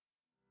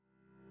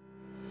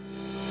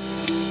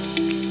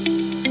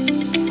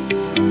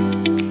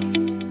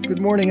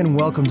morning and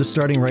welcome to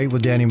Starting Right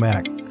with Danny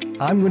Mac.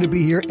 I'm going to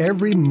be here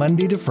every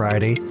Monday to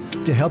Friday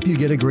to help you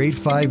get a great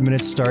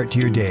 5-minute start to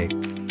your day.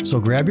 So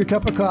grab your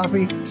cup of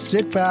coffee,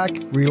 sit back,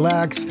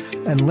 relax,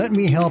 and let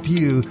me help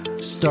you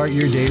start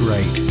your day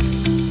right.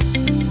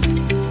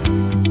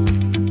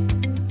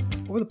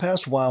 Over the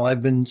past while,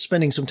 I've been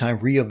spending some time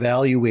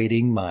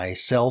reevaluating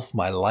myself,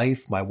 my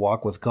life, my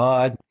walk with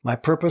God, my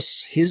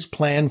purpose, His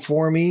plan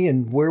for me,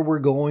 and where we're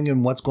going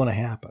and what's going to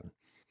happen.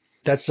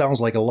 That sounds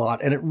like a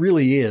lot, and it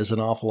really is an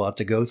awful lot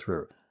to go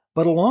through.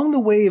 But along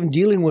the way of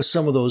dealing with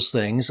some of those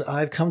things,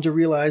 I've come to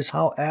realize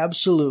how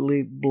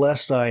absolutely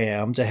blessed I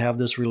am to have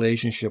this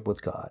relationship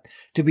with God,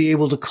 to be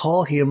able to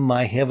call Him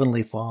my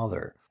Heavenly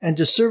Father, and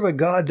to serve a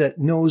God that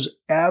knows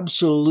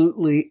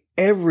absolutely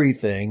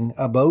everything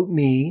about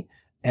me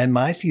and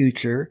my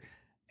future,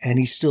 and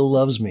He still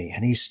loves me,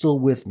 and He's still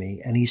with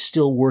me, and He's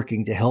still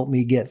working to help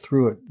me get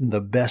through it in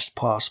the best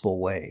possible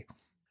way.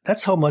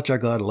 That's how much our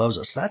God loves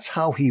us. That's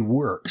how He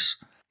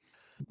works.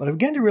 But I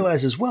began to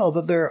realize as well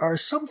that there are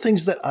some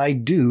things that I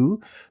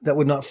do that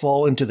would not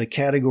fall into the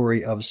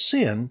category of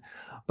sin,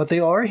 but they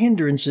are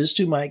hindrances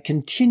to my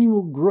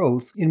continual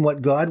growth in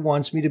what God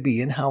wants me to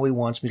be and how He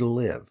wants me to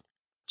live.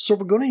 So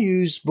we're going to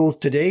use both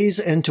today's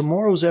and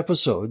tomorrow's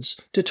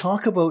episodes to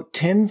talk about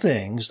 10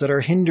 things that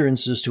are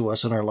hindrances to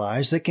us in our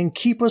lives that can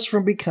keep us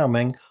from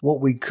becoming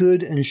what we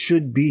could and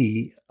should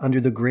be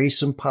under the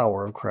grace and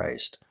power of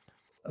Christ.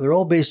 They're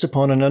all based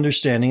upon an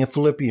understanding of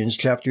Philippians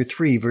chapter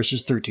 3,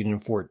 verses 13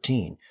 and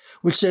 14,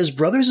 which says,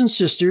 "Brothers and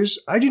sisters,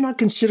 I do not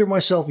consider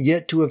myself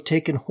yet to have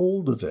taken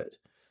hold of it.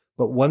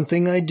 But one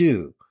thing I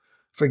do,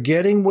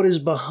 forgetting what is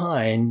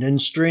behind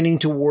and straining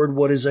toward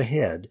what is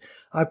ahead,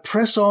 I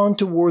press on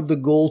toward the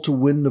goal to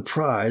win the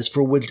prize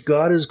for which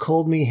God has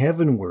called me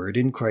heavenward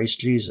in Christ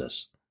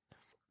Jesus."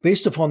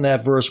 Based upon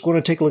that verse, we're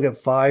going to take a look at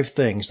 5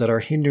 things that are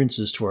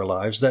hindrances to our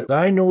lives that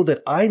I know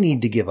that I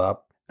need to give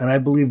up. And I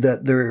believe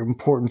that they're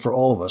important for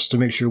all of us to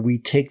make sure we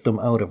take them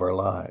out of our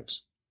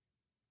lives.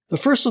 The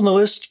first on the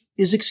list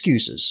is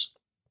excuses.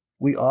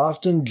 We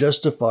often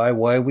justify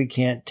why we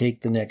can't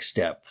take the next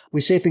step.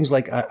 We say things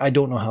like, I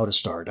don't know how to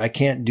start. I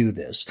can't do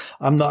this.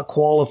 I'm not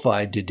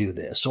qualified to do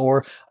this.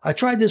 Or I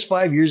tried this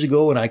 5 years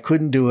ago and I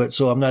couldn't do it,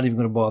 so I'm not even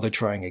going to bother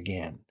trying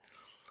again.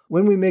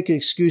 When we make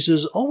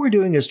excuses, all we're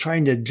doing is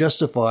trying to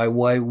justify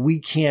why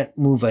we can't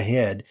move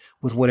ahead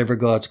with whatever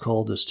God's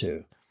called us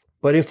to.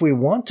 But if we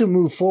want to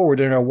move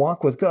forward in our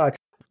walk with God,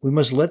 we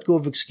must let go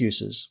of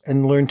excuses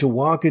and learn to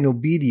walk in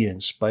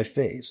obedience by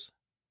faith.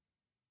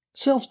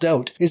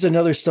 Self-doubt is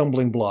another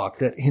stumbling block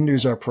that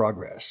hinders our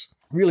progress.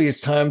 Really,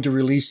 it's time to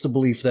release the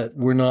belief that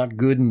we're not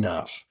good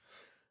enough.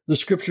 The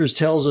scriptures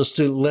tells us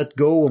to let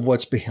go of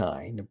what's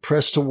behind and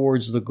press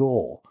towards the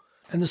goal.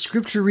 And the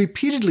scripture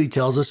repeatedly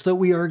tells us that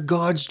we are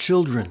God's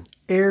children,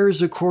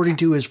 heirs according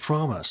to His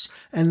promise,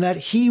 and that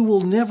He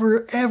will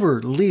never,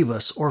 ever leave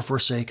us or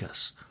forsake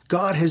us.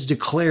 God has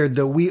declared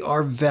that we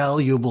are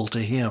valuable to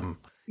Him.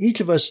 Each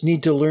of us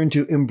need to learn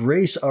to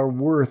embrace our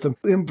worth and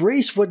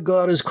embrace what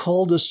God has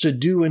called us to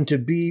do and to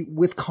be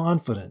with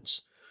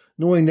confidence,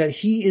 knowing that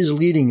He is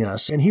leading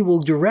us and He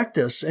will direct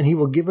us and He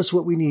will give us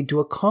what we need to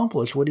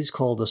accomplish what He's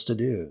called us to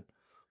do.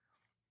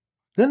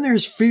 Then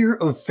there's fear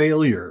of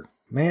failure.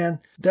 Man,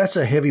 that's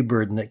a heavy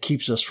burden that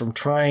keeps us from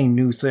trying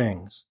new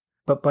things.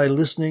 But by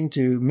listening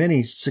to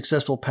many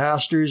successful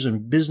pastors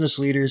and business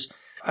leaders,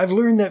 I've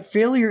learned that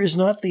failure is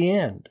not the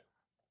end.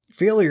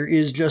 Failure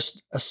is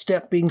just a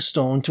stepping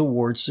stone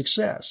towards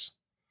success.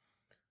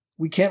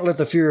 We can't let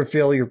the fear of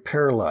failure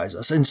paralyze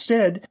us.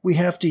 Instead, we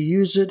have to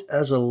use it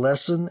as a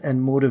lesson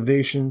and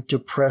motivation to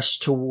press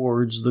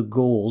towards the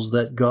goals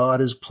that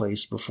God has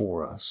placed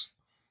before us.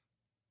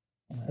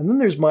 And then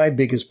there's my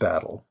biggest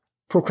battle,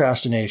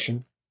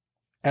 procrastination.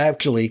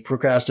 Actually,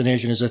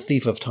 procrastination is a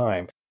thief of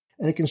time,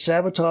 and it can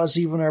sabotage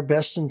even our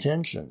best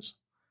intentions.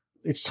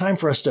 It's time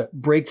for us to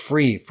break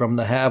free from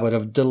the habit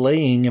of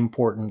delaying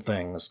important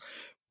things.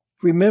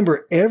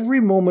 Remember, every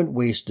moment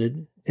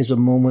wasted is a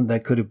moment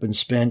that could have been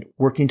spent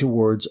working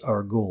towards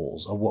our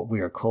goals of what we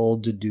are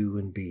called to do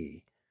and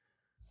be.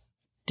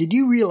 Did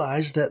you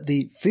realize that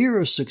the fear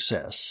of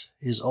success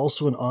is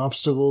also an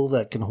obstacle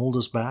that can hold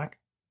us back?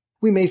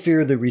 We may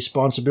fear the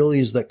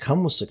responsibilities that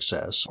come with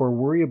success or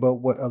worry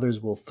about what others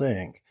will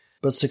think,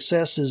 but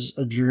success is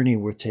a journey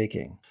worth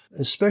taking,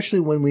 especially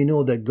when we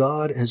know that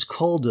God has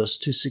called us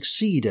to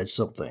succeed at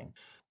something,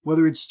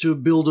 whether it's to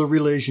build a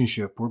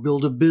relationship or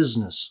build a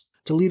business,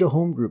 to lead a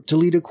home group, to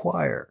lead a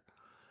choir.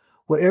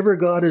 Whatever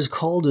God has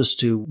called us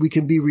to, we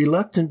can be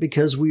reluctant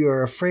because we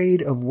are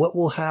afraid of what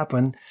will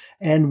happen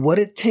and what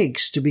it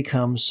takes to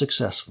become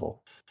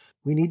successful.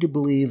 We need to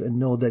believe and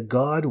know that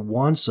God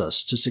wants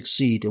us to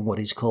succeed in what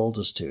He's called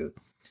us to,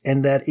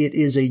 and that it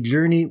is a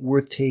journey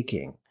worth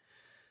taking.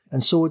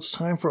 And so it's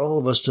time for all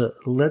of us to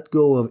let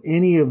go of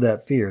any of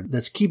that fear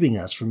that's keeping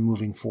us from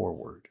moving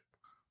forward.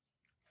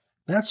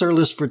 That's our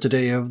list for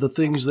today of the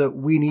things that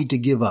we need to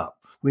give up.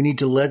 We need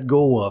to let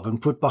go of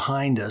and put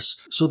behind us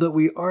so that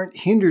we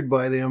aren't hindered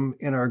by them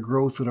in our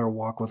growth and our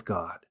walk with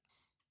God.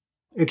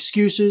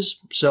 Excuses,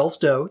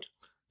 self-doubt,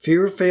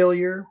 fear of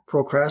failure,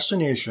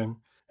 procrastination,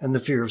 and the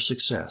fear of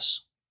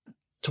success.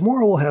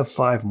 Tomorrow we'll have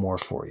 5 more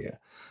for you.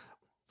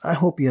 I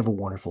hope you have a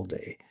wonderful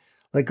day.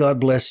 Let God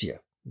bless you.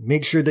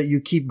 Make sure that you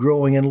keep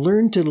growing and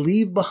learn to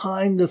leave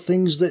behind the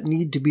things that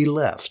need to be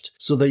left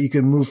so that you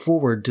can move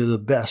forward to the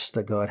best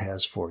that God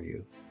has for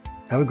you.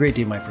 Have a great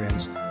day, my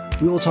friends.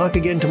 We will talk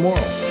again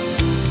tomorrow.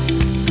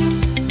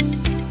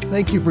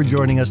 Thank you for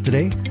joining us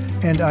today,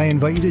 and I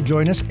invite you to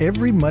join us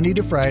every Monday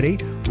to Friday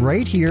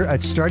right here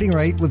at Starting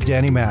Right with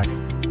Danny Mac.